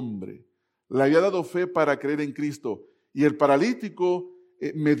nombre, le había dado fe para creer en Cristo, y el paralítico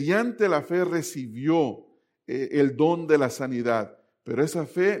mediante la fe recibió el don de la sanidad, pero esa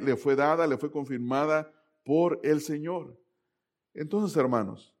fe le fue dada, le fue confirmada por el Señor. Entonces,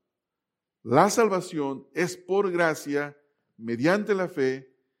 hermanos, la salvación es por gracia mediante la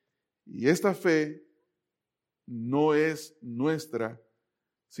fe, y esta fe no es nuestra,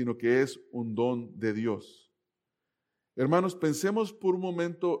 sino que es un don de Dios. Hermanos, pensemos por un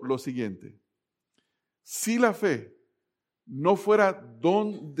momento lo siguiente: si la fe no fuera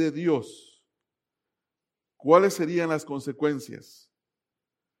don de Dios, ¿cuáles serían las consecuencias?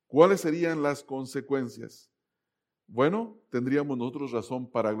 ¿Cuáles serían las consecuencias? bueno, tendríamos nosotros razón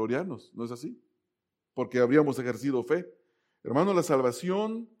para gloriarnos, ¿no es así? Porque habríamos ejercido fe. Hermanos, la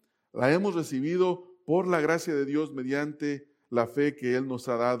salvación la hemos recibido por la gracia de Dios mediante la fe que Él nos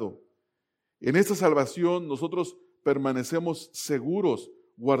ha dado. En esta salvación nosotros permanecemos seguros,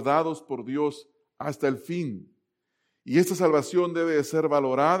 guardados por Dios hasta el fin. Y esta salvación debe de ser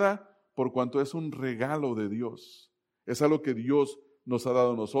valorada por cuanto es un regalo de Dios. Es algo que Dios nos ha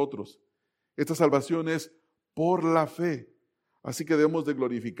dado a nosotros. Esta salvación es por la fe. Así que debemos de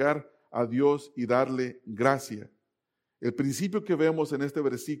glorificar a Dios y darle gracia. El principio que vemos en este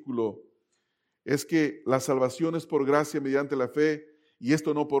versículo es que la salvación es por gracia mediante la fe y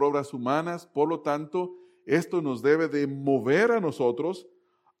esto no por obras humanas. Por lo tanto, esto nos debe de mover a nosotros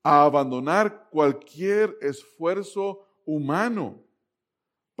a abandonar cualquier esfuerzo humano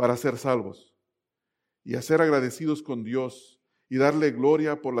para ser salvos y a ser agradecidos con Dios y darle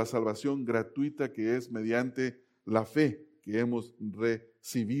gloria por la salvación gratuita que es mediante la fe que hemos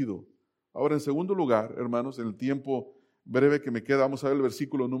recibido. Ahora, en segundo lugar, hermanos, en el tiempo breve que me queda, vamos a ver el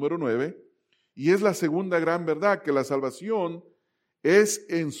versículo número 9, y es la segunda gran verdad, que la salvación es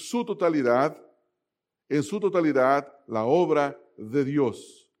en su totalidad la obra de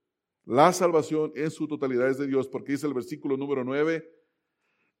Dios. La salvación en su totalidad es de Dios, porque dice el versículo número 9,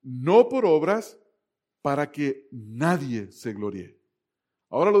 no por obras para que nadie se gloríe.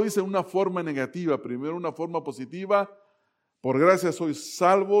 Ahora lo dice en una forma negativa, primero una forma positiva, por gracia sois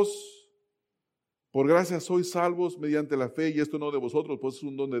salvos, mediante la fe, y esto no de vosotros, pues es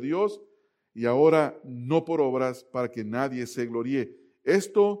un don de Dios, y ahora no por obras para que nadie se gloríe.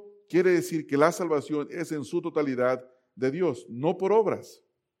 Esto quiere decir que la salvación es en su totalidad de Dios, no por obras.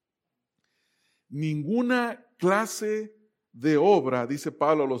 Ninguna clase de obra, dice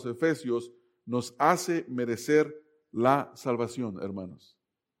Pablo a los Efesios, nos hace merecer la salvación, hermanos.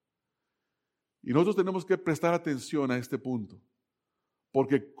 Y nosotros tenemos que prestar atención a este punto,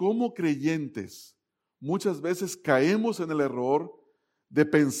 porque como creyentes muchas veces caemos en el error de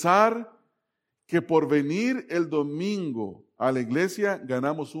pensar que por venir el domingo a la iglesia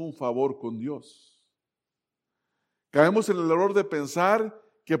ganamos un favor con Dios. Caemos en el error de pensar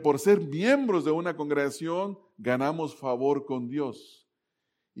que por ser miembros de una congregación ganamos favor con Dios.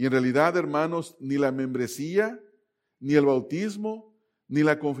 Y en realidad, hermanos, ni la membresía, ni el bautismo, ni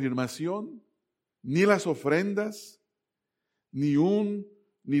la confirmación, ni las ofrendas, ni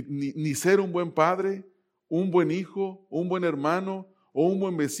ser un buen padre, un buen hijo, un buen hermano o un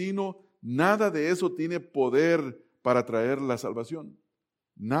buen vecino, nada de eso tiene poder para traer la salvación.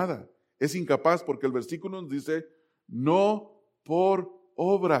 Nada. Es incapaz porque el versículo nos dice, no por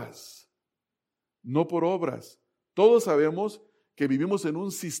obras. No por obras. Todos sabemos que vivimos en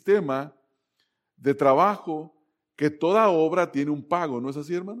un sistema de trabajo que toda obra tiene un pago, ¿no es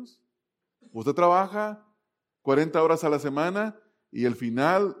así, hermanos? Usted trabaja 40 horas a la semana y al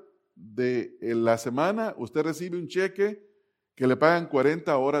final de la semana usted recibe un cheque que le pagan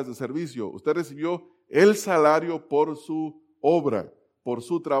 40 horas de servicio. Usted recibió el salario por su obra, por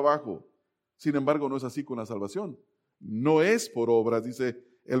su trabajo. Sin embargo, no es así con la salvación. No es por obras, dice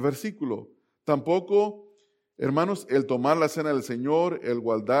el versículo. Tampoco, hermanos, el tomar la cena del Señor, el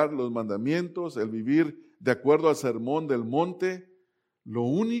guardar los mandamientos, el vivir de acuerdo al sermón del monte. Lo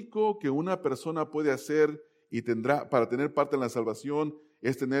único que una persona puede hacer y tendrá para tener parte en la salvación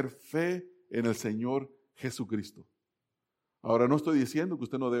es tener fe en el Señor Jesucristo. Ahora, no estoy diciendo que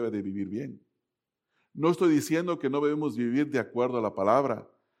usted no debe de vivir bien. No estoy diciendo que no debemos vivir de acuerdo a la palabra.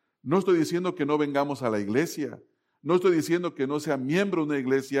 No estoy diciendo que no vengamos a la iglesia. No estoy diciendo que no sea miembro de una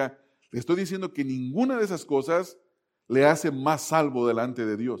iglesia. Le estoy diciendo que ninguna de esas cosas le hace más salvo delante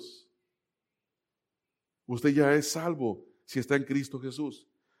de Dios. Usted ya es salvo si está en Cristo Jesús.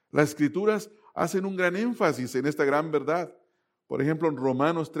 Las Escrituras hacen un gran énfasis en esta gran verdad. Por ejemplo, en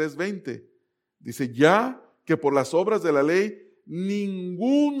Romanos 3:20, dice, ya que por las obras de la ley,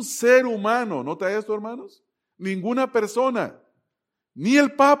 ningún ser humano, ¿nota esto, hermanos? Ninguna persona, ni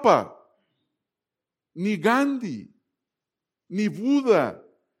el Papa, ni Gandhi, ni Buda,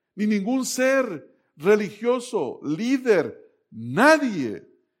 ni ningún ser religioso, líder, nadie,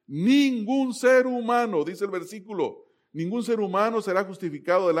 ningún ser humano, dice el versículo, ningún ser humano será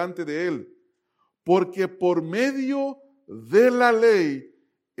justificado delante de él, porque por medio de la ley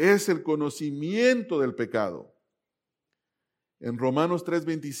es el conocimiento del pecado. En Romanos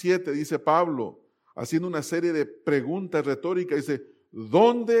 3:27 dice Pablo, haciendo una serie de preguntas retóricas, dice,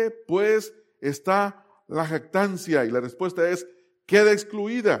 ¿dónde pues está la jactancia? Y la respuesta es, queda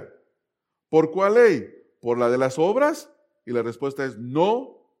excluida. ¿Por cuál ley? ¿Por la de las obras? Y la respuesta es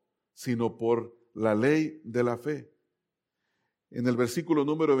no, sino por la ley de la fe. En el versículo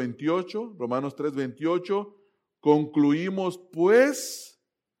número 28, Romanos 3:28, Concluimos, pues,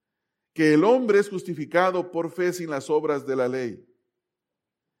 que el hombre es justificado por fe sin las obras de la ley.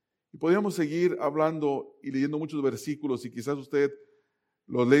 Y podríamos seguir hablando y leyendo muchos versículos, y quizás usted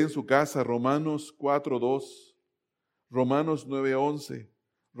los lee en su casa: Romanos 4:2, Romanos 9:11,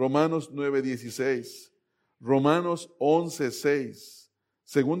 Romanos 9:16, Romanos 11:6,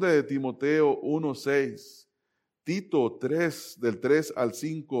 Segunda de Timoteo 1:6, Tito 3, del 3 al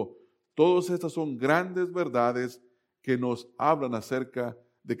 5. Todas estas son grandes verdades que nos hablan acerca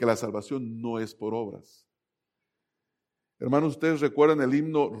de que la salvación no es por obras. Hermanos, ustedes recuerdan el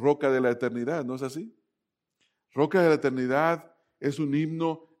himno Roca de la Eternidad, ¿no es así? Roca de la Eternidad es un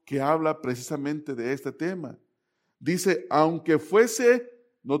himno que habla precisamente de este tema. Dice: aunque fuese,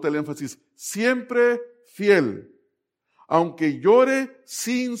 nota el énfasis, siempre fiel, aunque llore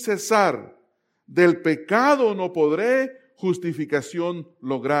sin cesar, del pecado no podré justificación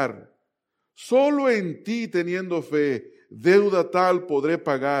lograr. Solo en ti, teniendo fe, deuda tal podré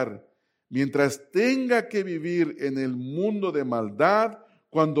pagar. Mientras tenga que vivir en el mundo de maldad,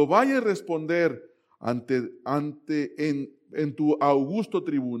 cuando vaya a responder en tu augusto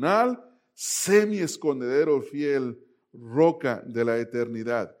tribunal, sé mi escondedero fiel, roca de la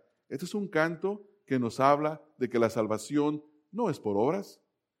eternidad. Este es un canto que nos habla de que la salvación no es por obras,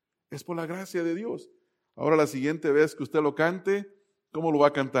 es por la gracia de Dios. Ahora, la siguiente vez que usted lo cante, ¿cómo lo va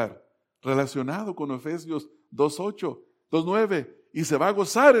a cantar? Relacionado con Efesios 2:8, 2:9. Y se va a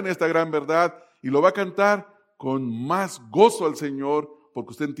gozar en esta gran verdad y lo va a cantar con más gozo al Señor,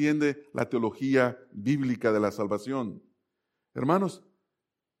 porque usted entiende la teología bíblica de la salvación. Hermanos,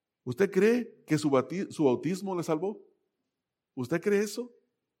 ¿usted cree que su bautismo le salvó? ¿Usted cree eso?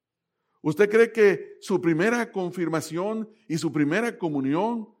 ¿Usted cree que su primera confirmación y su primera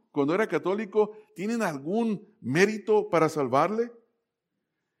comunión cuando era católico tienen algún mérito para salvarle?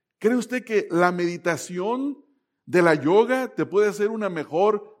 ¿Cree usted que la meditación de la yoga te puede hacer una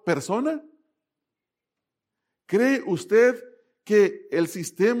mejor persona? ¿Cree usted que el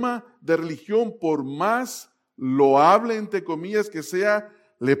sistema de religión, por más loable, entre comillas, que sea,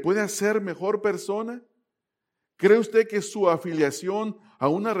 le puede hacer mejor persona? ¿Cree usted que su afiliación a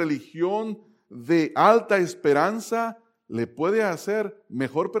una religión de alta esperanza le puede hacer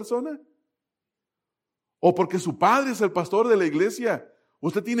mejor persona? ¿O porque su padre es el pastor de la iglesia,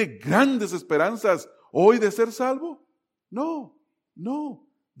 usted tiene grandes esperanzas hoy de ser salvo? No,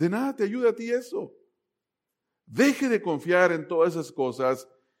 de nada te ayuda a ti eso. Deje de confiar en todas esas cosas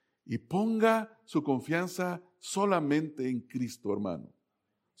y ponga su confianza solamente en Cristo, hermano.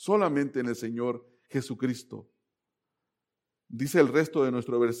 Solamente en el Señor Jesucristo. Dice el resto de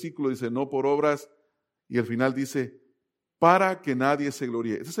nuestro versículo, dice: no por obras, y al final dice: para que nadie se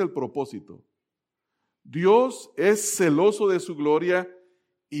gloríe. Ese es el propósito. Dios es celoso de su gloria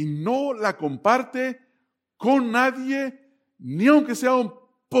y no la comparte con nadie, ni aunque sea un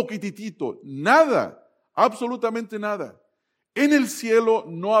poquitito, nada, absolutamente nada. En el cielo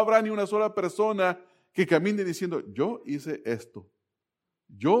no habrá ni una sola persona que camine diciendo: yo hice esto,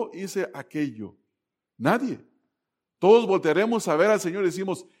 yo hice aquello. Nadie. Todos voltearemos a ver al Señor y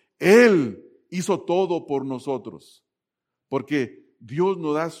decimos: Él hizo todo por nosotros. Porque Dios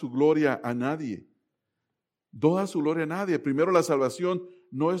no da su gloria a nadie. No da su gloria a nadie. Primero, la salvación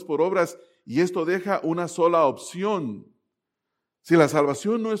no es por obras, y esto deja una sola opción. Si la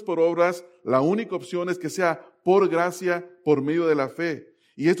salvación no es por obras, la única opción es que sea por gracia, por medio de la fe.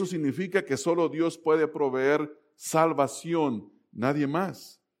 Y esto significa que solo Dios puede proveer salvación, nadie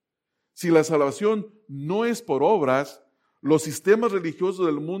más. Si la salvación no es por obras, los sistemas religiosos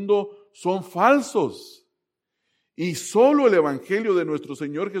del mundo son falsos. Y solo el Evangelio de nuestro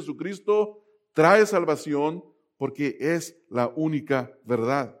Señor Jesucristo trae salvación, porque es la única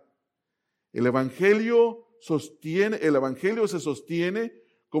verdad. El Evangelio se sostiene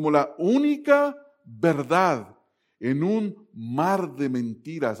como la única verdad en un mar de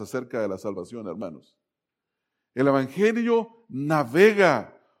mentiras acerca de la salvación, hermanos. El Evangelio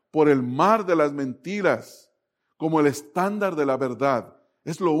navega por el mar de las mentiras como el estándar de la verdad.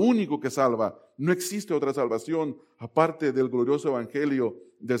 Es lo único que salva. No existe otra salvación aparte del glorioso Evangelio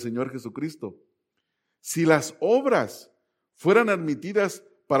del Señor Jesucristo. Si las obras fueran admitidas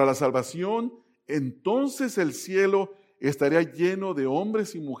para la salvación, entonces el cielo estaría lleno de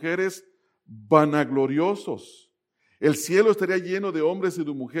hombres y mujeres vanagloriosos. El cielo estaría lleno de hombres y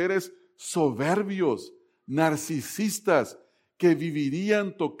de mujeres soberbios, narcisistas, que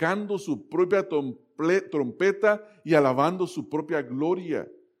vivirían tocando su propia trompeta y alabando su propia gloria.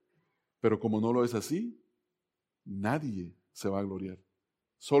 Pero como no lo es así, nadie se va a gloriar.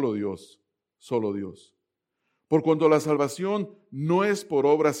 Solo Dios, solo Dios. Por cuanto la salvación no es por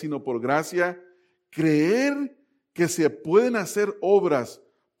obra, sino por gracia, creer que se pueden hacer obras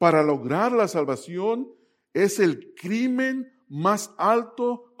para lograr la salvación es el crimen más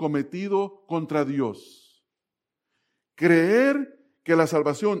alto cometido contra Dios. Creer que la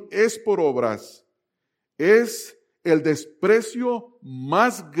salvación es por obras es el desprecio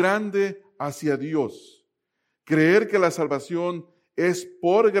más grande hacia Dios. Creer que la salvación es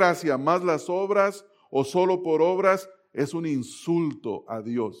por gracia más las obras o solo por obras es un insulto a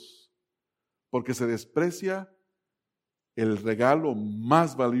Dios, porque se desprecia el regalo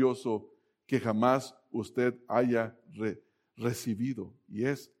más valioso que jamás usted haya recibido, y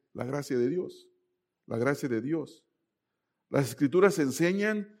es la gracia de Dios. La gracia de Dios. Las Escrituras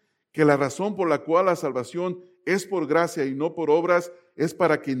enseñan que la razón por la cual la salvación es por gracia y no por obras es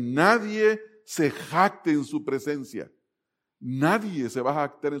para que nadie se jacte en su presencia. Nadie se va a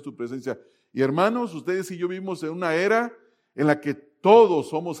jactar en su presencia. Y hermanos, ustedes y yo vivimos en una era en la que todos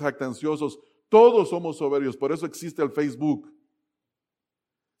somos jactanciosos, todos somos soberbios. Por eso existe el Facebook.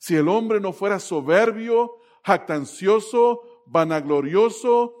 Si el hombre no fuera soberbio, jactancioso,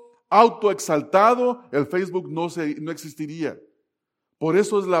 vanaglorioso, autoexaltado, el Facebook no existiría. Por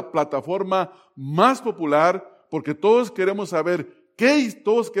eso es la plataforma más popular, porque todos queremos saber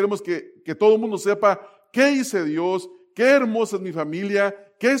todos queremos que todo el mundo sepa qué hice Dios, qué hermosa es mi familia,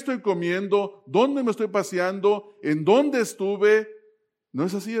 qué estoy comiendo, dónde me estoy paseando, en dónde estuve. ¿No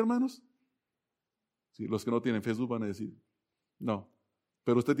es así, hermanos? Sí, los que no tienen Facebook van a decir, no,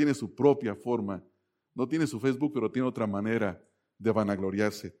 pero usted tiene su propia forma. No tiene su Facebook, pero tiene otra manera de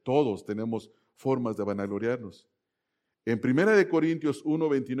vanagloriarse. Todos tenemos formas de vanagloriarnos. En 1 Corintios 1,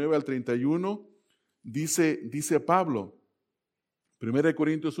 29 al 31, dice Pablo, 1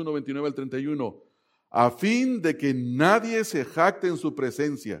 Corintios 1, 29 al 31, a fin de que nadie se jacte en su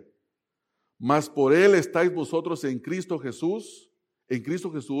presencia, mas por él estáis vosotros en Cristo Jesús,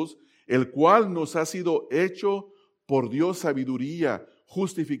 el cual nos ha sido hecho por Dios sabiduría,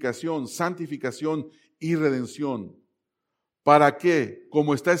 justificación, santificación y redención. ¿Para qué?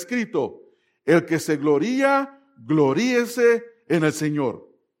 Como está escrito, el que se gloría, gloríese en el Señor.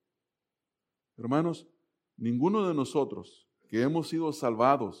 Hermanos, ninguno de nosotros que hemos sido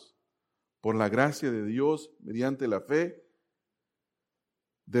salvados por la gracia de Dios mediante la fe,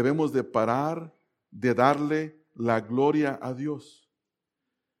 debemos de parar de darle la gloria a Dios.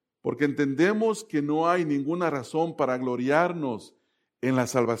 Porque entendemos que no hay ninguna razón para gloriarnos en la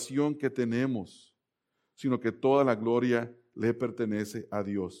salvación que tenemos, sino que toda la gloria le pertenece a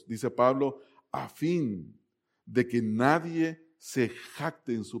Dios. Dice Pablo, a fin de que nadie se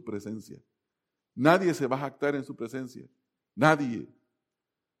jacte en su presencia. Nadie se va a jactar en su presencia. Nadie.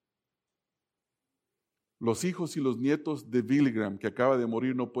 Los hijos y los nietos de Billy Graham, que acaba de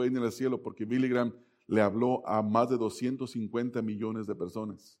morir, no pueden ir al cielo porque Billy Graham le habló a más de 250 millones de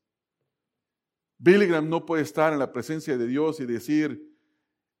personas. Billy Graham no puede estar en la presencia de Dios y decir,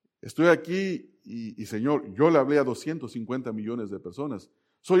 estoy aquí y Señor, yo le hablé a 250 millones de personas.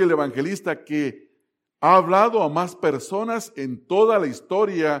 Soy el evangelista que ha hablado a más personas en toda la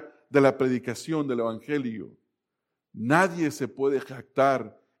historia de la predicación del evangelio. Nadie se puede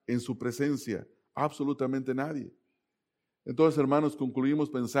jactar en su presencia, absolutamente nadie. Entonces, hermanos, concluimos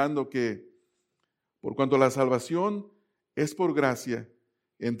pensando que por cuanto la salvación es por gracia,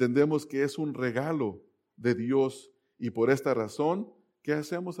 entendemos que es un regalo de Dios y por esta razón, ¿qué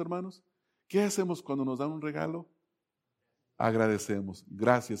hacemos, hermanos? ¿Qué hacemos cuando nos dan un regalo? Agradecemos.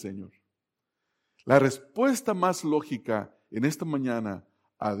 Gracias, Señor. La respuesta más lógica en esta mañana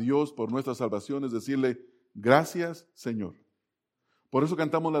a Dios por nuestra salvación es decirle, gracias, Señor. Por eso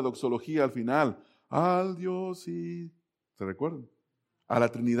cantamos la doxología al final. Al Dios y... ¿Se recuerdan? A la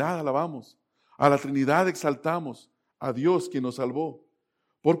Trinidad alabamos. A la Trinidad exaltamos. A Dios quien nos salvó.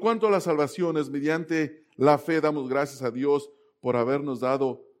 Por cuanto a la salvación es mediante la fe, damos gracias a Dios por habernos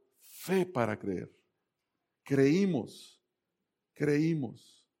dado fe para creer. Creímos.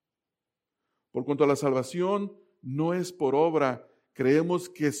 Por cuanto a la salvación no es por obra, creemos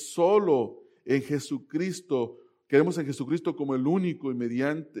que solo en Jesucristo, creemos en Jesucristo como el único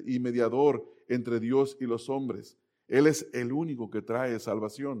y mediador entre Dios y los hombres. Él es el único que trae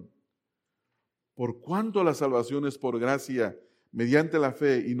salvación. Por cuanto la salvación es por gracia, mediante la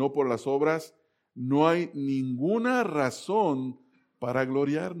fe y no por las obras, no hay ninguna razón para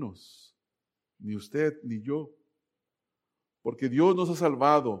gloriarnos, ni usted ni yo. Porque Dios nos ha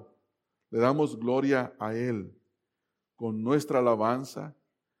salvado, le damos gloria a Él con nuestra alabanza,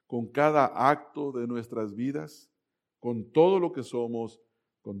 con cada acto de nuestras vidas, con todo lo que somos,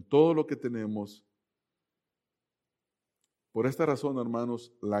 con todo lo que tenemos. Por esta razón,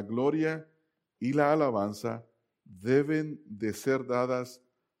 hermanos, la gloria y la alabanza deben de ser dadas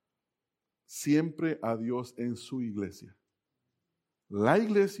siempre a Dios en su iglesia. La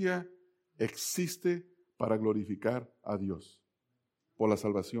iglesia existe para glorificar a Dios por la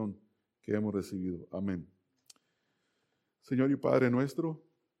salvación que hemos recibido. Amén. Señor y Padre nuestro,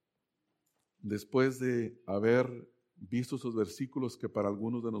 después de haber visto esos versículos que para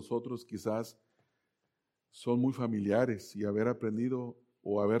algunos de nosotros quizás son muy familiares y haber aprendido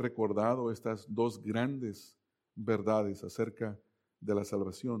o haber recordado estas dos grandes verdades acerca de la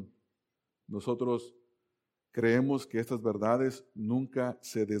salvación, nosotros creemos que estas verdades nunca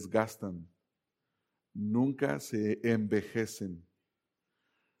se desgastan, nunca se envejecen,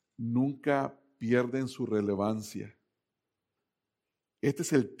 nunca pierden su relevancia. Este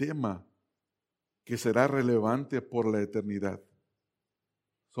es el tema que será relevante por la eternidad.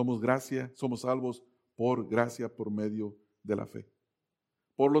 Somos salvos por gracia por medio de la fe.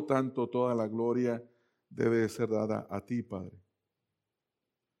 Por lo tanto, toda la gloria debe ser dada a ti, Padre.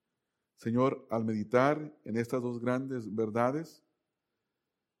 Señor, al meditar en estas dos grandes verdades,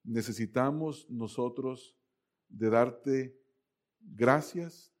 necesitamos nosotros de darte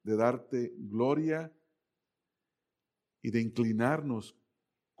gracias, de darte gloria y de inclinarnos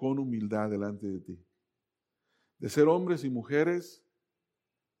con humildad delante de ti. De ser hombres y mujeres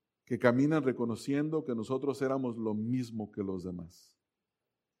que caminan reconociendo que nosotros éramos lo mismo que los demás.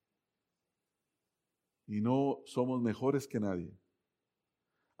 Y no somos mejores que nadie.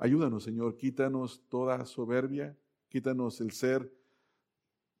 Ayúdanos, Señor, quítanos toda soberbia, quítanos el ser,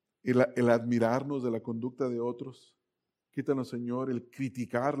 el admirarnos de la conducta de otros. Quítanos, Señor, el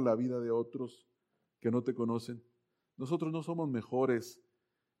criticar la vida de otros que no te conocen. Nosotros no somos mejores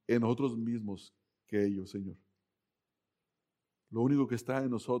en nosotros mismos que ellos, Señor. Lo único que está en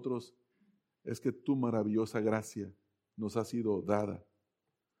nosotros es que tu maravillosa gracia nos ha sido dada.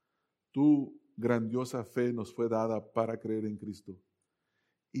 Tu grandiosa fe nos fue dada para creer en Cristo.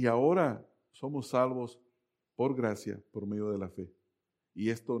 Y ahora somos salvos por gracia, por medio de la fe. Y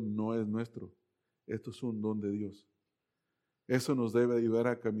esto no es nuestro, esto es un don de Dios. Eso nos debe ayudar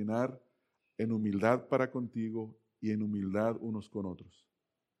a caminar en humildad para contigo y en humildad unos con otros.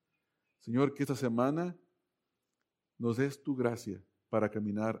 Señor, que esta semana nos des tu gracia para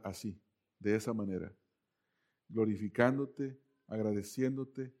caminar así, de esa manera, glorificándote,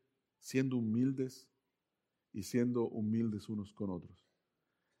 agradeciéndote, siendo humildes y siendo humildes unos con otros.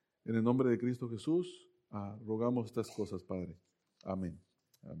 En el nombre de Cristo Jesús, rogamos estas cosas, Padre. Amén.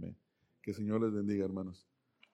 Amén. Que el Señor les bendiga, hermanos.